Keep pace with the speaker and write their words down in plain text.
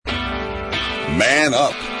Man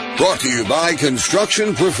Up, brought to you by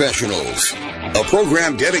Construction Professionals, a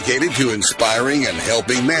program dedicated to inspiring and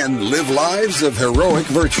helping men live lives of heroic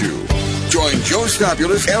virtue. Join Joe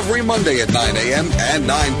Stopulus every Monday at 9 a.m. and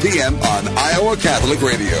 9 p.m. on Iowa Catholic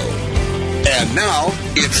Radio. And now,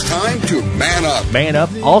 it's time to Man Up. Man Up,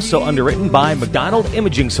 also underwritten by McDonald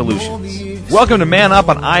Imaging Solutions. Welcome to Man Up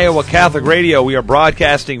on Iowa Catholic Radio. We are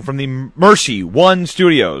broadcasting from the Mercy One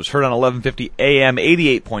Studios, heard on 1150 AM,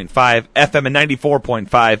 88.5 FM, and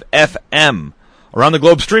 94.5 FM. Around the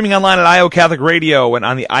globe, streaming online at Iowa Catholic Radio and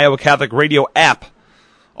on the Iowa Catholic Radio app.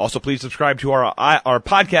 Also, please subscribe to our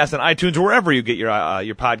podcast on iTunes or wherever you get your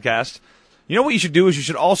podcast. You know what you should do is you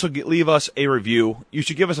should also leave us a review. You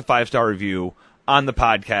should give us a 5-star review on the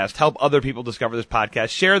podcast. Help other people discover this podcast.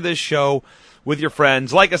 Share this show with your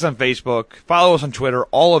friends. Like us on Facebook. Follow us on Twitter.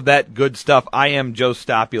 All of that good stuff. I am Joe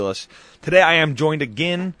Stopulus. Today I am joined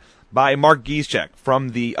again by Mark Gieschek from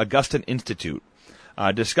the Augustine Institute,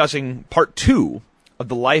 discussing part 2 of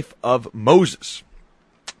the life of Moses.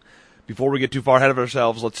 Before we get too far ahead of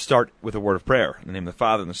ourselves, let's start with a word of prayer. In the name of the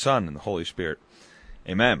Father, and the Son, and the Holy Spirit.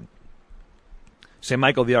 Amen. Saint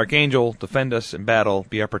Michael the Archangel, defend us in battle,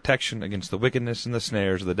 be our protection against the wickedness and the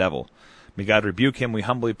snares of the devil. May God rebuke him, we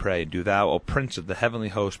humbly pray. Do thou, O Prince of the heavenly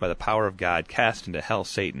host, by the power of God, cast into hell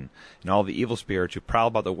Satan and all the evil spirits who prowl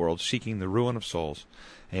about the world, seeking the ruin of souls.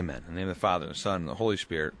 Amen. In the name of the Father, and the Son, and the Holy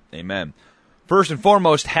Spirit. Amen. First and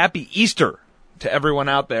foremost, happy Easter to everyone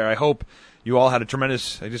out there. I hope you all had a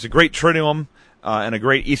great Triduum and a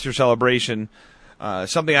great Easter celebration.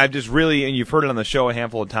 Something I've just really, and you've heard it on the show a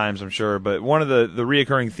handful of times, I'm sure, but one of the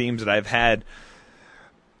reoccurring themes that I've had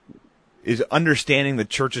is understanding the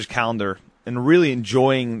church's calendar and really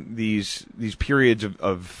enjoying these periods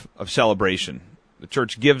of celebration. The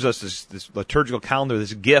church gives us this liturgical calendar,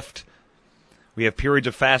 this gift. We have periods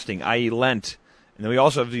of fasting, i.e. Lent, and then we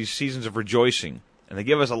also have these seasons of rejoicing. And they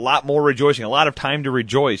give us a lot more rejoicing, a lot of time to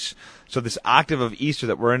rejoice. So this octave of Easter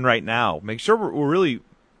that we're in right now, make sure we're really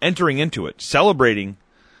entering into it, celebrating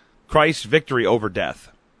Christ's victory over death.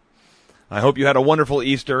 I hope you had a wonderful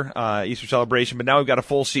Easter celebration, but now we've got a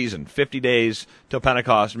full season, 50 days till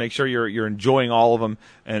Pentecost. Make sure you're enjoying all of them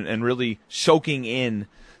and really soaking in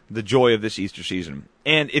the joy of this Easter season.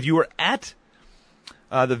 And if you were at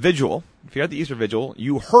the vigil, if you're at the Easter vigil,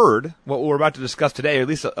 you heard what we're about to discuss today, or at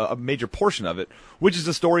least a major portion of it, which is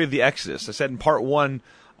the story of the Exodus. I said in part 1,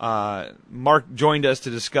 Mark joined us to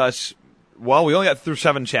discuss, well, we only got through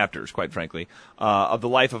 7 chapters, quite frankly, of the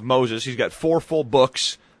life of Moses. He's got 4 full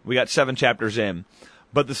books. We got 7 chapters in.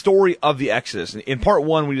 But the story of the Exodus. In part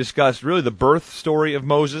 1, we discussed really the birth story of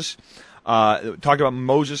Moses. Talked about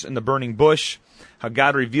Moses and the burning bush, how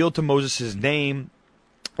God revealed to Moses his name.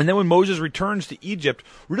 And then when Moses returns to Egypt,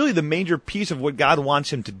 really the major piece of what God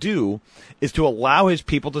wants him to do is to allow his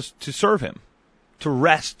people to serve him, to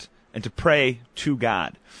rest, and to pray to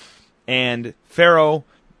God. And Pharaoh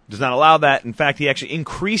does not allow that. In fact, he actually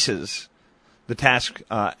increases the task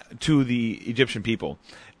to the Egyptian people.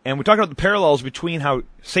 And we talked about the parallels between how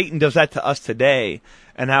Satan does that to us today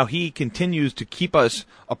and how he continues to keep us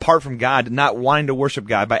apart from God, not wanting to worship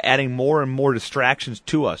God by adding more and more distractions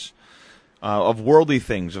to us of worldly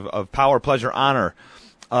things, of power, pleasure, honor,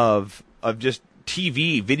 of just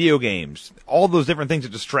TV, video games, all those different things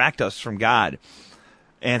that distract us from God,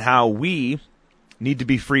 and how we need to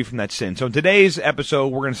be free from that sin. So in today's episode,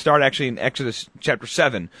 we're going to start actually in Exodus chapter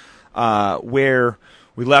 7, where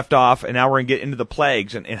we left off, and now we're going to get into the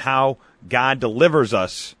plagues and how God delivers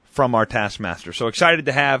us from our taskmaster. So excited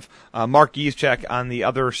to have Mark Gieschek on the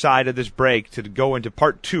other side of this break to go into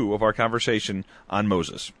part 2 of our conversation on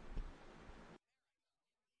Moses.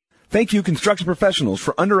 Thank you, Construction Professionals,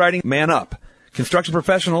 for underwriting Man Up. Construction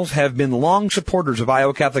Professionals have been long supporters of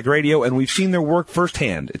Iowa Catholic Radio, and we've seen their work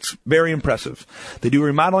firsthand. It's very impressive. They do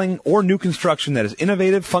remodeling or new construction that is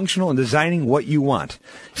innovative, functional, and designing what you want.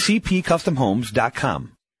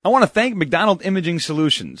 CPCustomHomes.com. I want to thank McDonald Imaging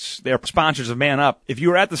Solutions. They are sponsors of Man Up. If you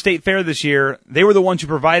were at the State Fair this year, they were the ones who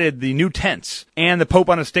provided the new tents and the Pope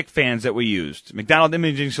on a Stick fans that we used. McDonald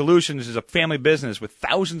Imaging Solutions is a family business with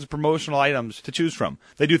thousands of promotional items to choose from.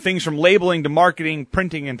 They do things from labeling to marketing,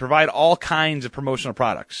 printing, and provide all kinds of promotional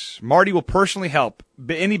products. Marty will personally help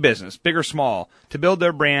any business, big or small, to build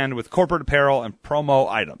their brand with corporate apparel and promo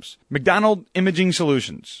items. McDonald Imaging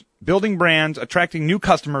Solutions. Building brands, attracting new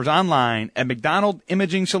customers online at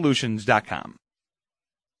McDonaldImagingSolutions.com.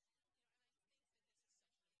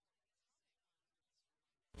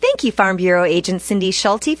 Thank you, Farm Bureau agent Cindy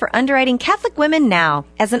Schulte, for underwriting Catholic Women Now.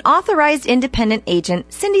 As an authorized independent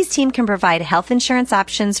agent, Cindy's team can provide health insurance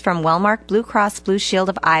options from Wellmark Blue Cross Blue Shield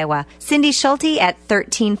of Iowa. Cindy Schulte at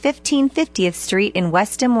 1315 50th Street in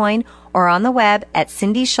West Des Moines, or on the web at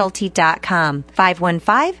cindyschulte.com.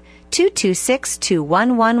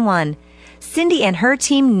 515-226-2111. Cindy and her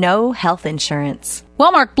team know health insurance.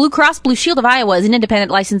 Wellmark Blue Cross Blue Shield of Iowa is an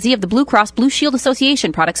independent licensee of the Blue Cross Blue Shield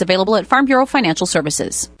Association. Products available at Farm Bureau Financial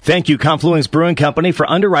Services. Thank you, Confluence Brewing Company, for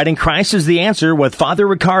underwriting Christ is the Answer with Father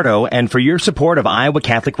Ricardo and for your support of Iowa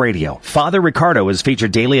Catholic Radio. Father Ricardo is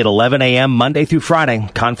featured daily at 11 a.m. Monday through Friday.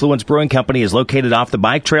 Confluence Brewing Company is located off the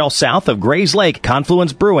bike trail south of Grays Lake.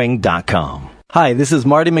 ConfluenceBrewing.com. Hi, this is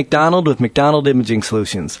Marty McDonald with McDonald Imaging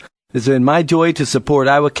Solutions. It's been my joy to support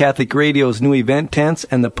Iowa Catholic Radio's new event tents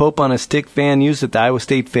and the Pope on a Stick fan used at the Iowa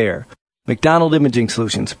State Fair. McDonald Imaging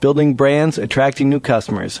Solutions, building brands, attracting new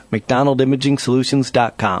customers.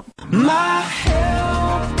 McDonaldImagingSolutions.com. My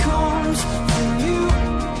help comes from you.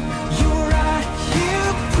 You're right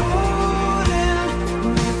here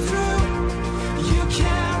pulling me through. You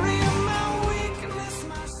carry my weakness,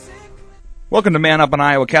 my sick. Welcome to Man Up on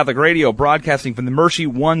Iowa Catholic Radio, broadcasting from the Mercy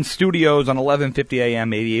One studios on 1150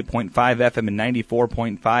 AM, 88.5 FM, and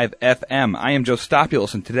 94.5 FM. I am Joe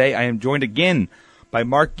Stopulus, and today I am joined again by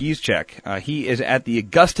Mark Gieschek. He is at the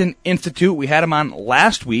Augustine Institute. We had him on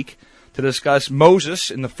last week to discuss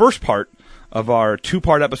Moses in the first part of our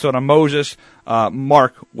two-part episode on Moses.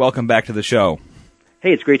 Mark, welcome back to the show.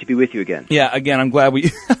 Hey, it's great to be with you again. Yeah, again, I'm glad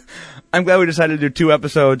we I'm glad we decided to do two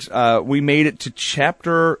episodes. We made it to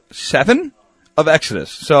chapter 7 of Exodus.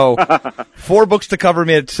 So 4 books to cover,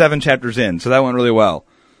 made it 7 chapters in. So that went really well.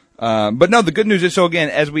 But no, the good news is, so again,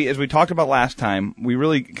 as we talked about last time, we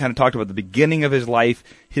really kind of talked about the beginning of his life,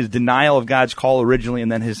 his denial of God's call originally, and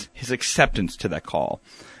then his acceptance to that call.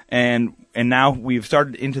 And now we've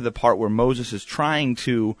started into the part where Moses is trying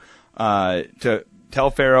to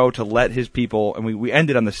tell Pharaoh to let his people, and we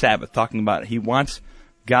ended on the Sabbath talking about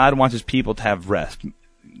God wants his people to have rest.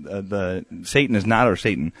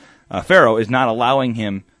 Pharaoh is not allowing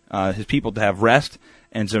his people to have rest,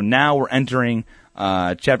 and so now we're entering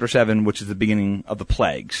chapter 7, which is the beginning of the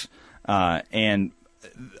plagues. And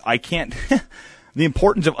I can't, the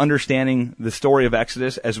importance of understanding the story of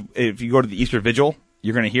Exodus, as if you go to the Easter Vigil,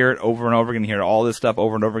 you're going to hear it over and over again, hear all this stuff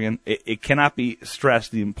over and over again. It cannot be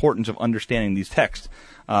stressed, the importance of understanding these texts.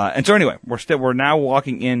 And so anyway, we're now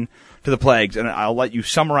walking in to the plagues, and I'll let you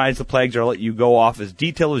summarize the plagues, or I'll let you go off as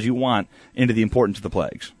detailed as you want into the importance of the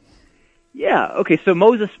plagues. Yeah, okay, so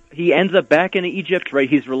Moses, he ends up back in Egypt, right?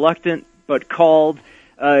 He's reluctant, but called,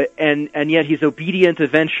 and yet he's obedient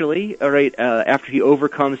eventually, all right, after he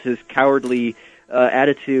overcomes his cowardly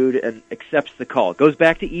attitude and accepts the call. Goes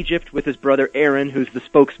back to Egypt with his brother Aaron, who's the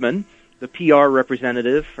spokesman, the PR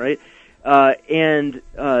representative, right? And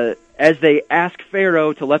as they ask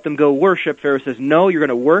Pharaoh to let them go worship, Pharaoh says, no, you're going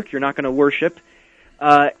to work, you're not going to worship.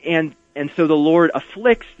 And so the Lord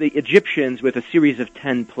afflicts the Egyptians with a series of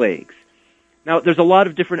 10 plagues. Now, there's a lot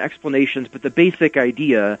of different explanations, but the basic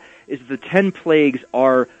idea is the 10 plagues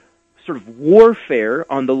are sort of warfare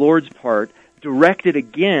on the Lord's part directed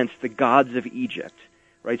against the gods of Egypt,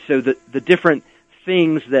 right? So the different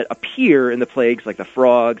things that appear in the plagues, like the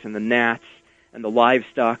frogs and the gnats and the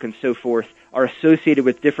livestock and so forth, are associated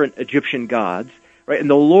with different Egyptian gods, right? And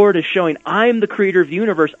the Lord is showing, I'm the creator of the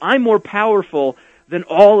universe. I'm more powerful than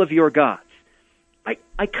all of your gods.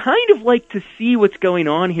 I kind of like to see what's going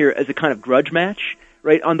on here as a kind of grudge match,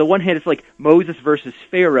 right? On the one hand, it's like Moses versus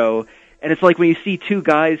Pharaoh, and it's like when you see two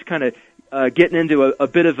guys kind of getting into a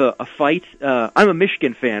bit of a fight. I'm a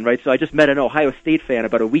Michigan fan, right? So I just met an Ohio State fan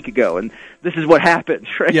about a week ago, and this is what happened,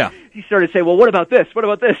 right? Yeah. He started saying, well, what about this? What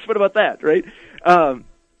about this? What about that, right?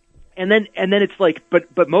 And then it's like,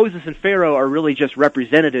 but Moses and Pharaoh are really just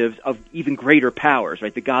representatives of even greater powers,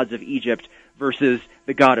 right? The gods of Egypt versus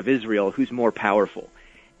the God of Israel, who's more powerful.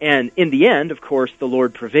 And in the end, of course, the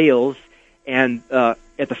Lord prevails, and at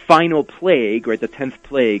the final plague, right, the 10th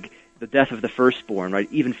plague, the death of the firstborn, right,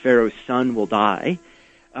 even Pharaoh's son will die.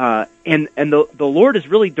 And the Lord is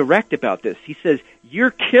really direct about this. He says, you're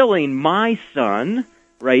killing my son,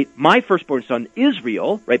 right, my firstborn son,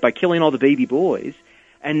 Israel, right, by killing all the baby boys,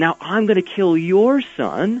 and now I'm going to kill your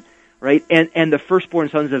son, right, and the firstborn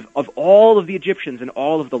sons of all of the Egyptians and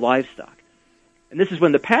all of the livestock. And this is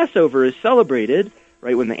when the Passover is celebrated,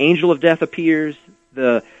 right, when the angel of death appears,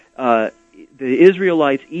 the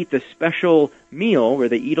Israelites eat this special meal where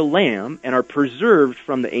they eat a lamb and are preserved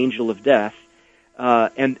from the angel of death,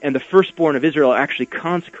 and the firstborn of Israel are actually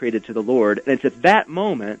consecrated to the Lord. And it's at that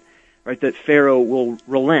moment, right, that Pharaoh will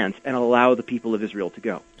relent and allow the people of Israel to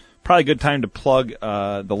go. Probably a good time to plug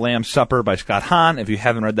The Lamb's Supper by Scott Hahn. If you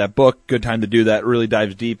haven't read that book, good time to do that. It really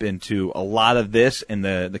dives deep into a lot of this and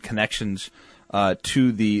the connections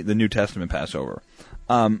to the New Testament Passover.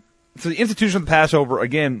 So the institution of the Passover,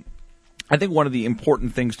 again, I think one of the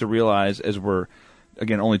important things to realize as we're,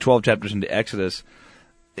 again, only 12 chapters into Exodus,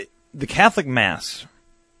 the Catholic Mass,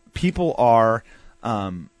 people are,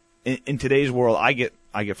 in today's world, I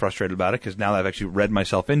get frustrated about it because now that I've actually read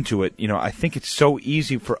myself into it, I think it's so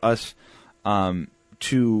easy for us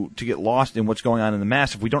to get lost in what's going on in the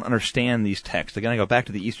Mass if we don't understand these texts. Again, I go back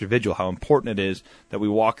to the Easter Vigil, how important it is that we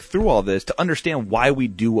walk through all this to understand why we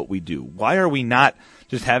do what we do. Why are we not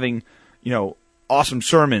just having, awesome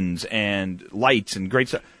sermons and lights and great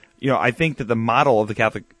stuff? I think that the model of the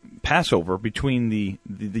Catholic Passover between the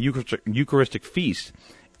Eucharistic feast,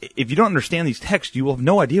 if you don't understand these texts, you will have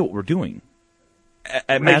no idea what we're doing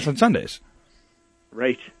at Mass on Sundays.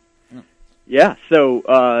 Right. Yeah. So,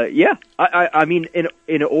 I mean,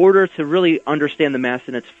 in order to really understand the Mass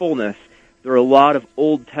in its fullness, there are a lot of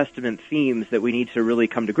Old Testament themes that we need to really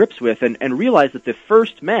come to grips with and realize that the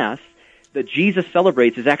first Mass that Jesus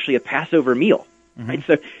celebrates is actually a Passover meal. Mm-hmm. Right?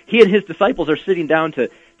 So he and his disciples are sitting down to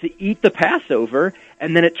eat the Passover,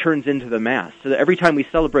 and then it turns into the Mass. So that every time we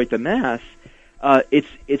celebrate the Mass,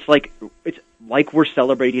 it's like we're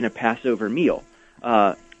celebrating a Passover meal.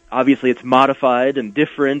 Obviously, it's modified and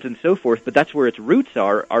different and so forth, but that's where its roots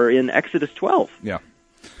are in Exodus 12. Yeah.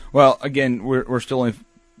 Well, again, we're still only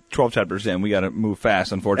 12 chapters in. We got to move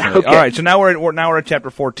fast, unfortunately. Okay. All right, so now we're at chapter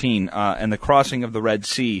 14 and the crossing of the Red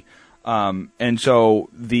Sea, and so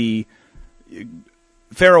the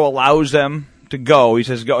Pharaoh allows them to go. He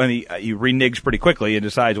says go, and he reneges pretty quickly and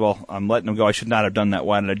decides, well, I'm letting them go. I should not have done that.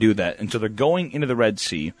 Why did I do that? And so they're going into the Red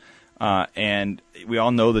Sea. And we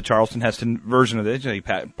all know the Charlton Heston version of this. He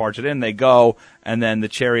parts it in, they go, and then the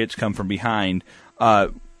chariots come from behind.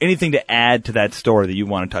 Anything to add to that story that you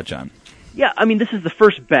want to touch on? Yeah, I mean, this is the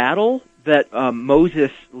first battle that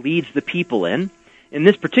Moses leads the people in. In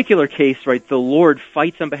this particular case, right, the Lord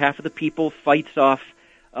fights on behalf of the people, fights off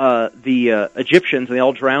the Egyptians, and they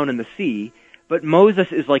all drown in the sea. But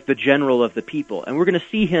Moses is like the general of the people, and we're going to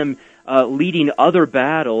see him leading other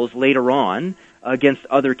battles later on against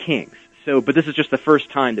other kings. But this is just the first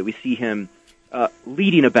time that we see him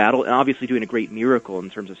leading a battle and obviously doing a great miracle in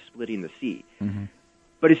terms of splitting the sea. Mm-hmm.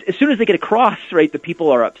 But as soon as they get across, right, the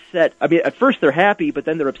people are upset. I mean, at first they're happy, but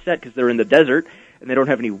then they're upset because they're in the desert and they don't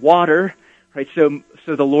have any water, right? So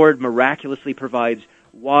the Lord miraculously provides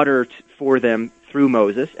water for them through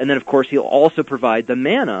Moses, and then of course He'll also provide the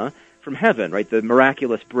manna from heaven, right? The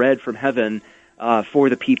miraculous bread from heaven for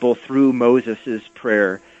the people through Moses'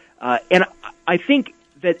 prayer. And I think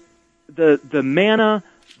that the manna,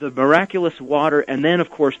 the miraculous water, and then,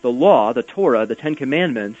 of course, the law, the Torah, the Ten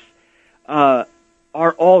Commandments, are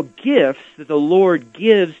all gifts that the Lord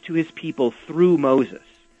gives to His people through Moses.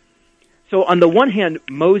 So on the one hand,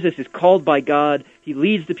 Moses is called by God. He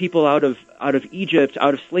leads the people out of Egypt,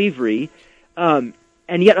 out of slavery. And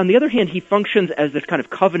yet, on the other hand, he functions as this kind of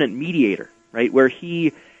covenant mediator, right, where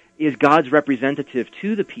he is God's representative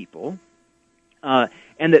to the people. And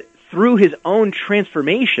that through his own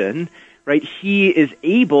transformation, right, he is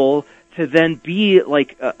able to then be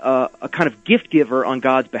like a kind of gift giver on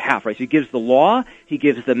God's behalf, right? So he gives the law, he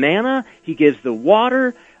gives the manna, he gives the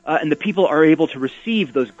water, and the people are able to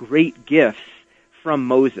receive those great gifts from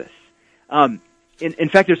Moses. In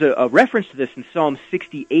fact, there's a reference to this in Psalm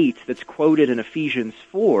 68 that's quoted in Ephesians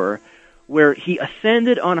 4, where he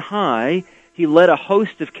ascended on high, he led a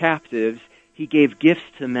host of captives, he gave gifts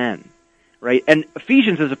to men. Right? And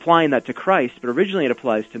Ephesians is applying that to Christ, but originally it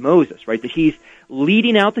applies to Moses, right? That he's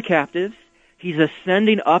leading out the captives, he's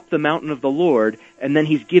ascending up the mountain of the Lord, and then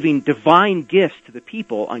he's giving divine gifts to the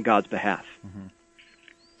people on God's behalf. Mm-hmm.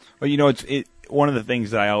 Well, it's one of the things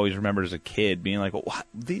that I always remembered as a kid, being like, well,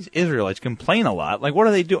 these Israelites complain a lot. Like, what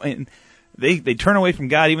are they doing? They turn away from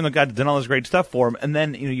God, even though God's done all this great stuff for them. And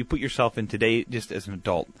then, you put yourself in today, just as an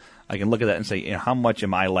adult, I can look at that and say, how much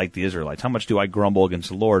am I like the Israelites? How much do I grumble against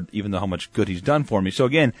the Lord, even though how much good He's done for me? So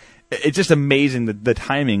again, it's just amazing the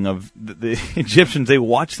timing of the Egyptians. They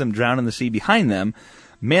watch them drown in the sea behind them.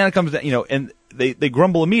 Manna comes down, and they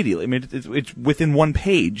grumble immediately. I mean, it's within one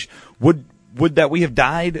page. Would that we have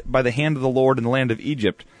died by the hand of the Lord in the land of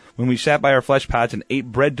Egypt, when we sat by our flesh pots and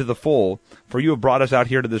ate bread to the full, for you have brought us out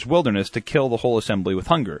here to this wilderness to kill the whole assembly with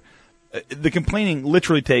hunger. The complaining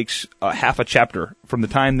literally takes half a chapter from the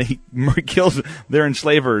time he kills their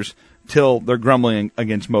enslavers till they're grumbling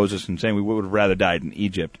against Moses and saying we would have rather died in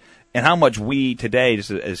Egypt. And how much we today,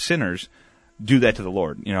 just as sinners, do that to the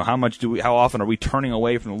Lord? You know, how often are we turning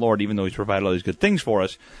away from the Lord, even though He's provided all these good things for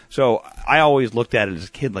us? So I always looked at it as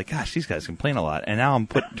a kid, like, gosh, these guys complain a lot, and now I'm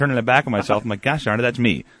turning it back on myself. I'm like, gosh darn it, that's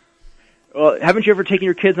me. Well, haven't you ever taken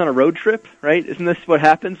your kids on a road trip? Right? Isn't this what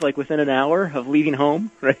happens? Like within an hour of leaving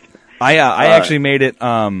home, right? I actually made it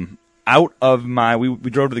out of we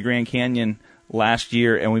drove to the Grand Canyon last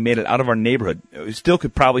year, and we made it out of our neighborhood. We still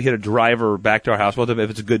could probably hit a driver back to our house, well, if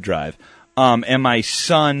it's a good drive. And my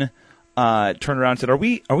son turned around and said, "Are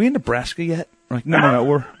we in Nebraska yet?" I'm like,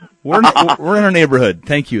 no, we're in our neighborhood.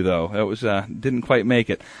 Thank you, though. That was didn't quite make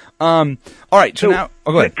it. All right, so now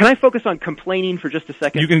go ahead. Can I focus on complaining for just a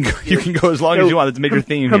second? You can go as long as you want. It's a major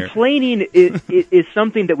theme here. Complaining is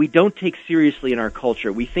something that we don't take seriously in our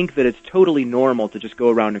culture. We think that it's totally normal to just go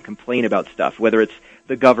around and complain about stuff, whether it's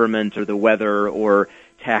the government or the weather or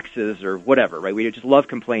taxes or whatever, right? We just love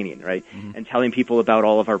complaining, right? Mm-hmm. And telling people about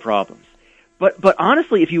all of our problems. But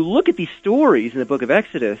honestly, if you look at these stories in the book of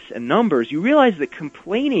Exodus and Numbers, you realize that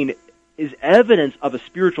complaining is evidence of a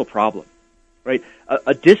spiritual problem, right?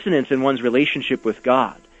 A dissonance in one's relationship with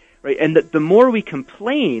God, right? And the more we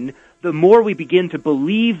complain, the more we begin to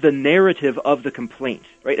believe the narrative of the complaint,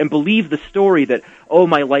 right? And believe the story that, oh,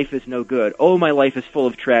 my life is no good. Oh, my life is full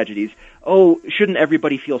of tragedies. Oh, shouldn't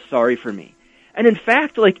everybody feel sorry for me? And in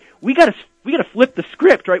fact, like, we gotta flip the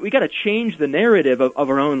script, right? We gotta change the narrative of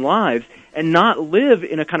our own lives and not live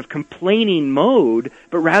in a kind of complaining mode,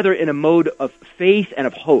 but rather in a mode of faith and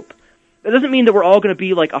of hope. That doesn't mean that we're all going to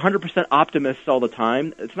be like 100% optimists all the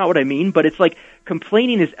time. It's not what I mean, but it's like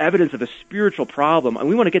complaining is evidence of a spiritual problem, and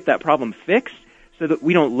we want to get that problem fixed so that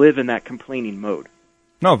we don't live in that complaining mode.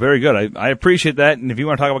 No, very good. I appreciate that, and if you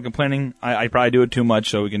want to talk about complaining, I probably do it too much,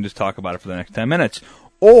 so we can just talk about it for the next 10 minutes.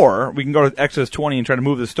 Or we can go to Exodus 20 and try to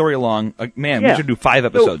move the story along. We should do 5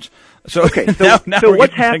 episodes. So so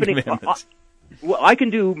what's happening? Well, I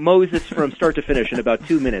can do Moses from start to finish in about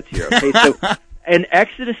 2 minutes here. Okay, so in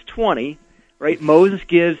Exodus 20, right, Moses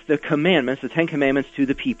gives the commandments, the 10 commandments, to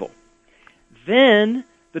the people. Then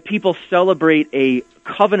the people celebrate a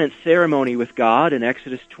covenant ceremony with God in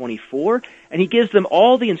Exodus 24, and he gives them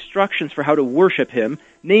all the instructions for how to worship him,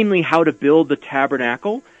 namely how to build the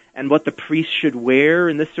tabernacle and what the priests should wear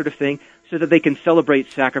and this sort of thing, so that they can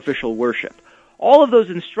celebrate sacrificial worship. All of those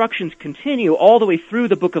instructions continue all the way through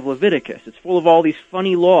the book of Leviticus. It's full of all these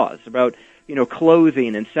funny laws about,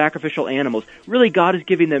 clothing and sacrificial animals. Really, God is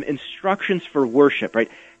giving them instructions for worship,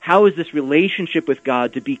 right? How is this relationship with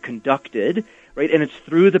God to be conducted, right? And it's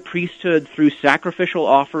through the priesthood, through sacrificial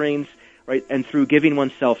offerings, right? And through giving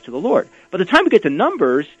oneself to the Lord. By the time we get to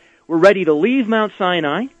Numbers, we're ready to leave Mount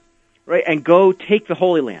Sinai, right, and go take the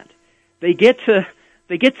Holy Land. They get to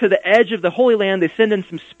the edge of the Holy Land, they send in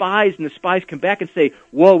some spies, and the spies come back and say,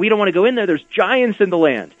 whoa, we don't want to go in there, there's giants in the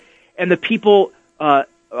land. And the people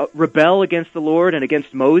rebel against the Lord and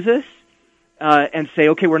against Moses, and say,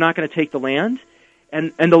 okay, we're not going to take the land.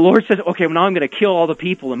 And the Lord says, okay, well, now I'm going to kill all the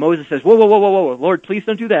people. And Moses says, whoa, Lord, please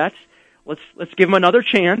don't do that. Let's give them another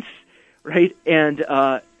chance, right? And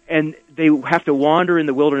they have to wander in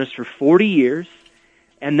the wilderness for 40 years.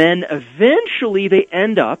 And then eventually they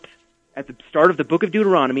end up at the start of the book of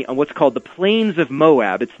Deuteronomy on what's called the Plains of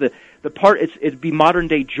Moab. It's the part, it'd be modern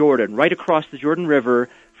day Jordan, right across the Jordan River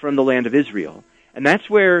from the land of Israel. And that's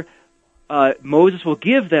where Moses will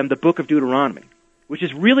give them the book of Deuteronomy, which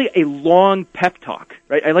is really a long pep talk,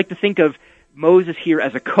 right? I like to think of Moses here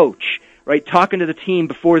as a coach, right? Talking to the team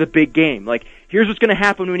before the big game. Like, here's what's going to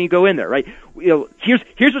happen when you go in there, right?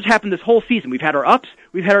 Here's what's happened this whole season. We've had our ups,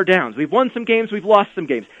 we've had our downs. We've won some games, we've lost some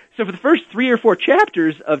games. So for the first 3 or 4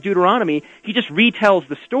 chapters of Deuteronomy, he just retells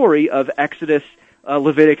the story of Exodus,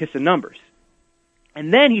 Leviticus, and Numbers.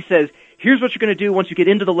 And then he says, here's what you're going to do once you get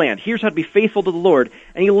into the land. Here's how to be faithful to the Lord.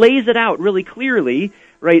 And he lays it out really clearly,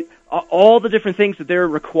 right? All the different things that they're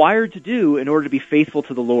required to do in order to be faithful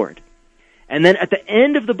to the Lord. And then at the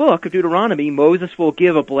end of the book of Deuteronomy, Moses will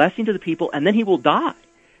give a blessing to the people, and then he will die.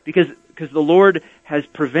 Because the Lord has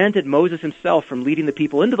prevented Moses himself from leading the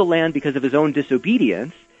people into the land because of his own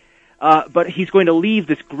disobedience. But he's going to leave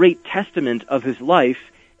this great testament of his life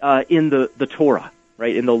in the Torah,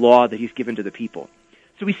 right? In the law that he's given to the people.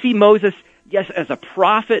 So we see Moses, yes, as a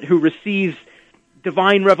prophet who receives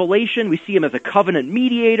divine revelation. We see him as a covenant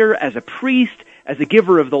mediator, as a priest, as a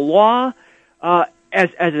giver of the law, as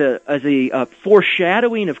a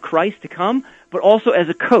foreshadowing of Christ to come, but also as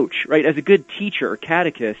a coach, right? As a good teacher or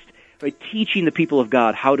catechist, right? Teaching the people of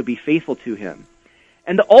God how to be faithful to him.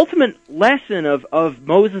 And the ultimate lesson of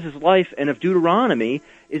Moses' life and of Deuteronomy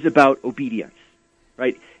is about obedience,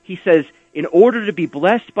 right? He says, in order to be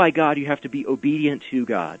blessed by God, you have to be obedient to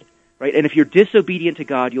God, right? And if you're disobedient to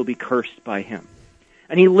God, you'll be cursed by him.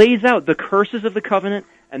 And he lays out the curses of the covenant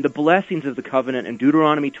and the blessings of the covenant in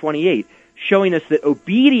Deuteronomy 28, showing us that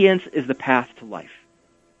obedience is the path to life.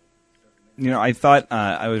 You know, I thought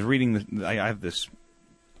I was reading. I have this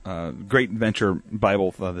Great Adventure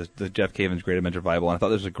Bible, the Jeff Cavins Great Adventure Bible, and I thought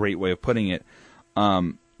this was a great way of putting it.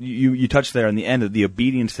 You touched there in the end of the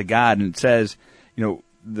obedience to God, and it says, you know,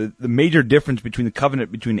 the major difference between the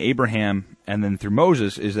covenant between Abraham and then through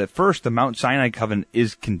Moses is that first, the Mount Sinai covenant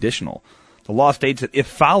is conditional. The law states that if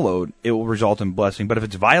followed, it will result in blessing, but if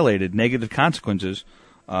it's violated, negative consequences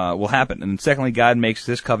will happen. And secondly, God makes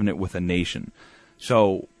this covenant with a nation.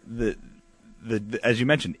 So as you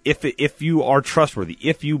mentioned, if you are trustworthy,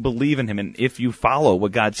 if you believe in Him, and if you follow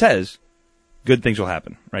what God says, good things will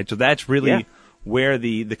happen, right? So that's really where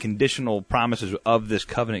the conditional promises of this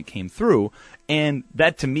covenant came through, and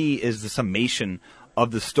that to me is the summation of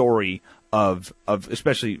the story of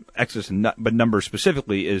especially Exodus, but Numbers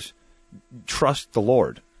specifically, is trust the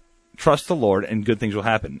Lord. Trust the Lord, and good things will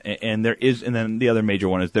happen. And then the other major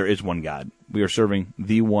one is there is one God. We are serving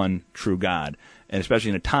the one true God, and especially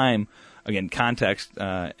in a time, again, context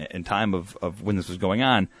and time of when this was going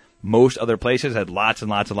on, most other places had lots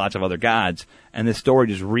and lots and lots of other gods, and this story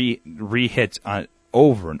just re-hits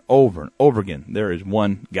over and over and over again. There is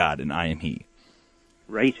one God, and I am He.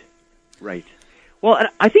 Right. Well, and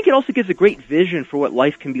I think it also gives a great vision for what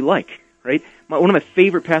life can be like, right? One of my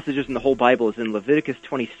favorite passages in the whole Bible is in Leviticus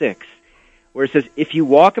 26, where it says, "If you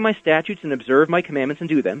walk in my statutes and observe my commandments and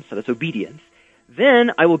do them," so that's obedience,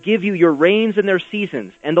 "then I will give you your rains in their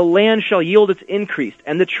seasons, and the land shall yield its increase,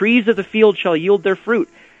 and the trees of the field shall yield their fruit.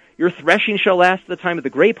 Your threshing shall last to the time of the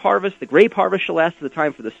grape harvest shall last to the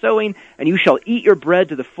time for the sowing, and you shall eat your bread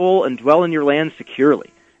to the full and dwell in your land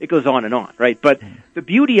securely." It goes on and on, right? But the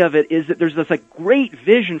beauty of it is that there's this great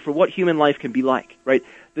vision for what human life can be like, right?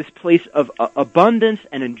 This place of abundance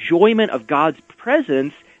and enjoyment of God's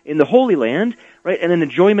presence in the Holy Land, right? And an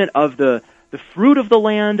enjoyment of the fruit of the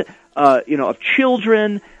land, of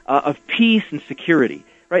children, of peace and security,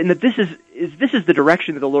 right? And that this is the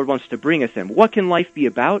direction that the Lord wants to bring us in. What can life be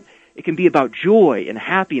about? It can be about joy and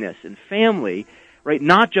happiness and family, right?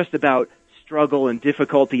 Not just about struggle and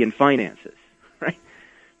difficulty and finances, right?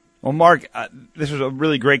 Well, Mark, this was a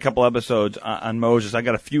really great couple episodes on Moses. I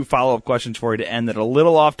got a few follow-up questions for you to end that are a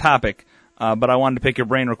little off topic, but I wanted to pick your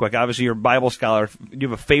brain real quick. Obviously, you're a Bible scholar. Do you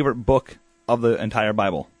have a favorite book of the entire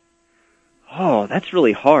Bible? Oh, that's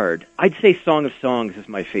really hard. I'd say Song of Songs is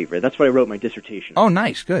my favorite. That's what I wrote my dissertation. Oh,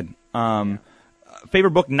 nice. Good.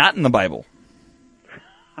 Favorite book not in the Bible?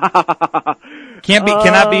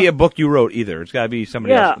 Cannot be a book you wrote either. It's got to be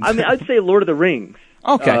somebody else. Yeah, I mean, I'd say Lord of the Rings.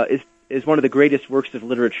 Okay. Is one of the greatest works of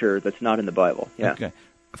literature that's not in the Bible. Yeah. Okay.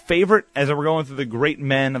 Favorite, as we're going through the great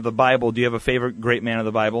men of the Bible, do you have a favorite great man of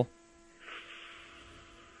the Bible?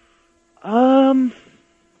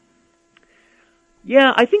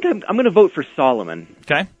 Yeah, I think I'm going to vote for Solomon.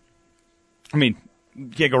 Okay. I mean,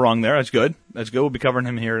 can't go wrong there. That's good. We'll be covering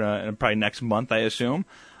him here probably next month, I assume.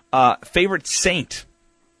 Favorite saint?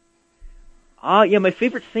 Yeah, my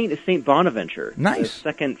favorite saint is Saint Bonaventure. Nice. The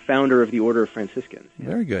second founder of the Order of Franciscans. Yeah.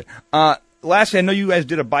 Very good. Lastly, I know you guys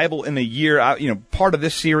did a Bible in a year. Part of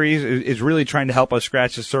this series is really trying to help us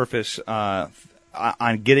scratch the surface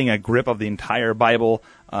on getting a grip of the entire Bible,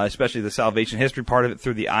 especially the salvation history part of it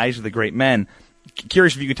through the eyes of the great men.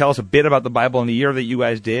 Curious if you could tell us a bit about the Bible in the year that you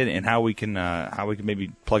guys did, and how we can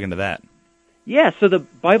maybe plug into that. Yeah. So the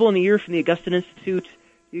Bible in the Year from the Augustine Institute.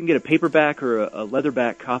 You can get a paperback or a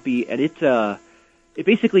leatherback copy, and it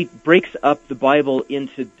basically breaks up the Bible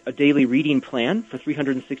into a daily reading plan for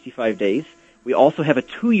 365 days. We also have a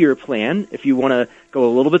 2-year plan if you want to go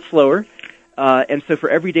a little bit slower. And so for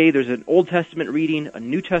every day, there's an Old Testament reading, a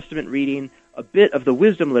New Testament reading, a bit of the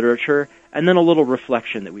wisdom literature, and then a little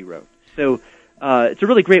reflection that we wrote. So it's a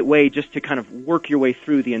really great way just to kind of work your way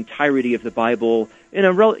through the entirety of the Bible in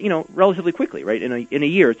a relatively quickly, right? In a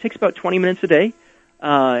year, it takes about 20 minutes a day.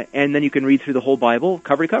 And then you can read through the whole Bible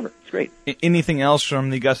cover to cover. It's great. Anything else from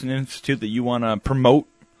the Augustine Institute that you want to promote?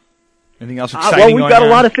 Anything else exciting? Well, we've got a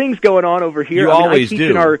lot of things going on over here. I teach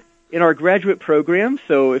do. In our graduate program,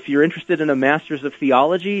 so if you're interested in a Master's of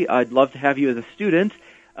Theology, I'd love to have you as a student.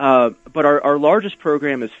 But our largest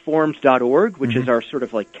program is Formed.org, which is our sort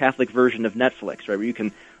of like Catholic version of Netflix, right? Where you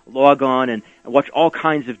can log on and watch all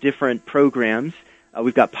kinds of different programs.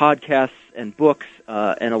 We've got podcasts and books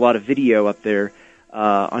and a lot of video up there.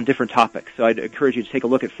 On different topics. So I'd encourage you to take a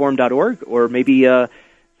look at Form.org, or maybe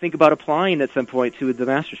think about applying at some point to the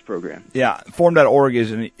master's program. Yeah,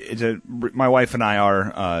 Form.org my wife and I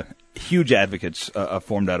are huge advocates of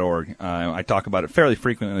Form.org. I talk about it fairly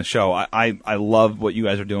frequently on the show. I love what you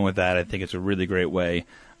guys are doing with that. I think it's a really great way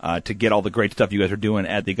to get all the great stuff you guys are doing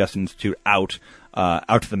at the Augustine Institute out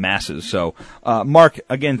to the masses. So, Mark,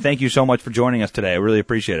 again, thank you so much for joining us today. I really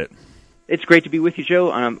appreciate it. It's great to be with you,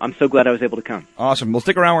 Joe. I'm so glad I was able to come. Awesome. We'll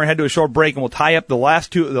stick around. We're going to head to a short break, and we'll tie up the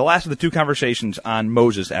last of the two conversations on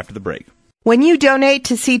Moses after the break. When you donate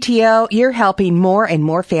to CTO, you're helping more and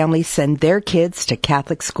more families send their kids to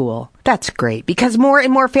Catholic school. That's great, because more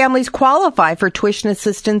and more families qualify for tuition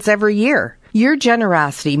assistance every year. Your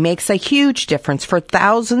generosity makes a huge difference for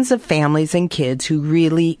thousands of families and kids who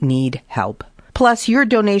really need help. Plus, your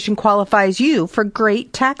donation qualifies you for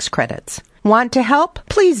great tax credits. Want to help?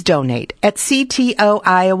 Please donate at ctoiowa.org.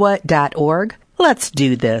 Let's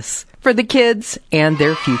do this for the kids and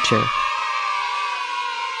their future.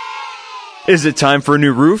 Is it time for a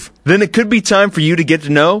new roof? Then it could be time for you to get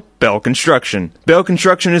to know Bell Construction. Bell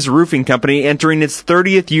Construction is a roofing company entering its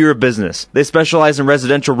 30th year of business. They specialize in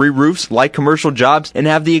residential re-roofs, light commercial jobs, and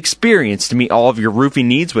have the experience to meet all of your roofing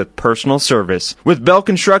needs with personal service. With Bell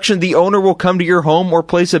Construction, the owner will come to your home or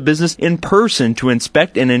place of business in person to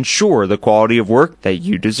inspect and ensure the quality of work that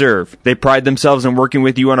you deserve. They pride themselves in working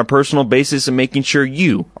with you on a personal basis and making sure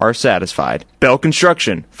you are satisfied. Bell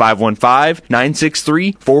Construction,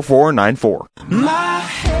 515-963-4494. My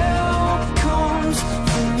help comes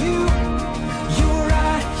from you. You're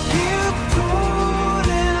right here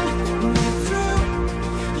pulling me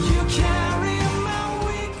through. You carry my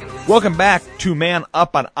weakness. Welcome back to Man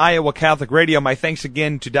Up on Iowa Catholic Radio. My thanks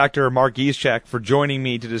again to Dr. Mark Gieszczak for joining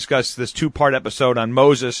me to discuss this two-part episode on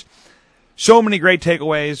Moses. So many great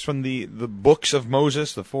takeaways from the books of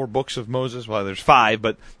Moses, the 4 books of Moses. Well, there's 5,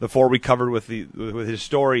 but the 4 we covered with his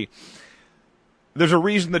story. There's a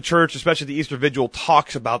reason the church, especially the Easter Vigil,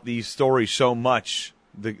 talks about these stories so much.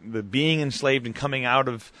 The being enslaved and coming out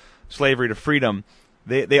of slavery to freedom,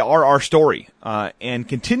 they are our story. And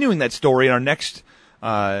continuing that story in our next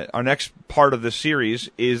part of this series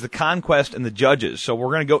is the conquest and the judges. So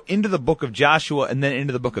we're going to go into the book of Joshua and then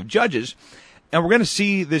into the book of Judges, and we're going to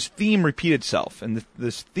see this theme repeat itself. And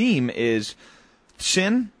this theme is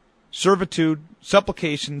sin, servitude,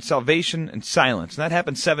 supplication, salvation, and silence. And that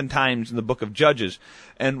happens 7 times in the book of Judges.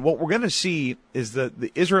 And what we're going to see is the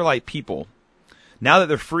Israelite people, now that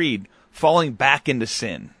they're freed, falling back into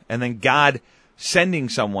sin. And then God sending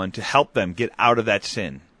someone to help them get out of that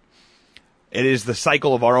sin. It is the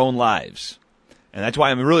cycle of our own lives. And that's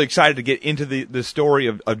why I'm really excited to get into the story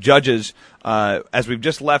of Judges. As we've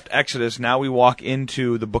just left Exodus, now we walk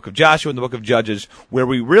into the book of Joshua and the book of Judges, where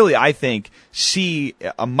we really, I think, see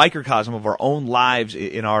a microcosm of our own lives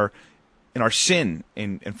in our sin,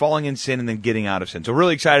 and falling in sin and then getting out of sin. So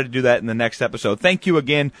really excited to do that in the next episode. Thank you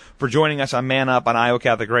again for joining us on Man Up on Iowa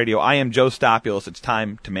Catholic Radio. I am Joe Stopulus. It's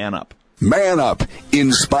time to man up. Man Up,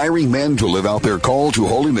 inspiring men to live out their call to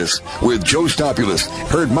holiness with Joe Stopulus.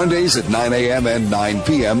 Heard Mondays at 9 a.m. and 9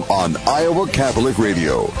 p.m. on Iowa Catholic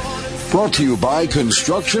Radio. Brought to you by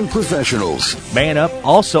Construction Professionals. Man Up,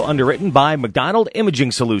 also underwritten by McDonald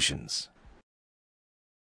Imaging Solutions.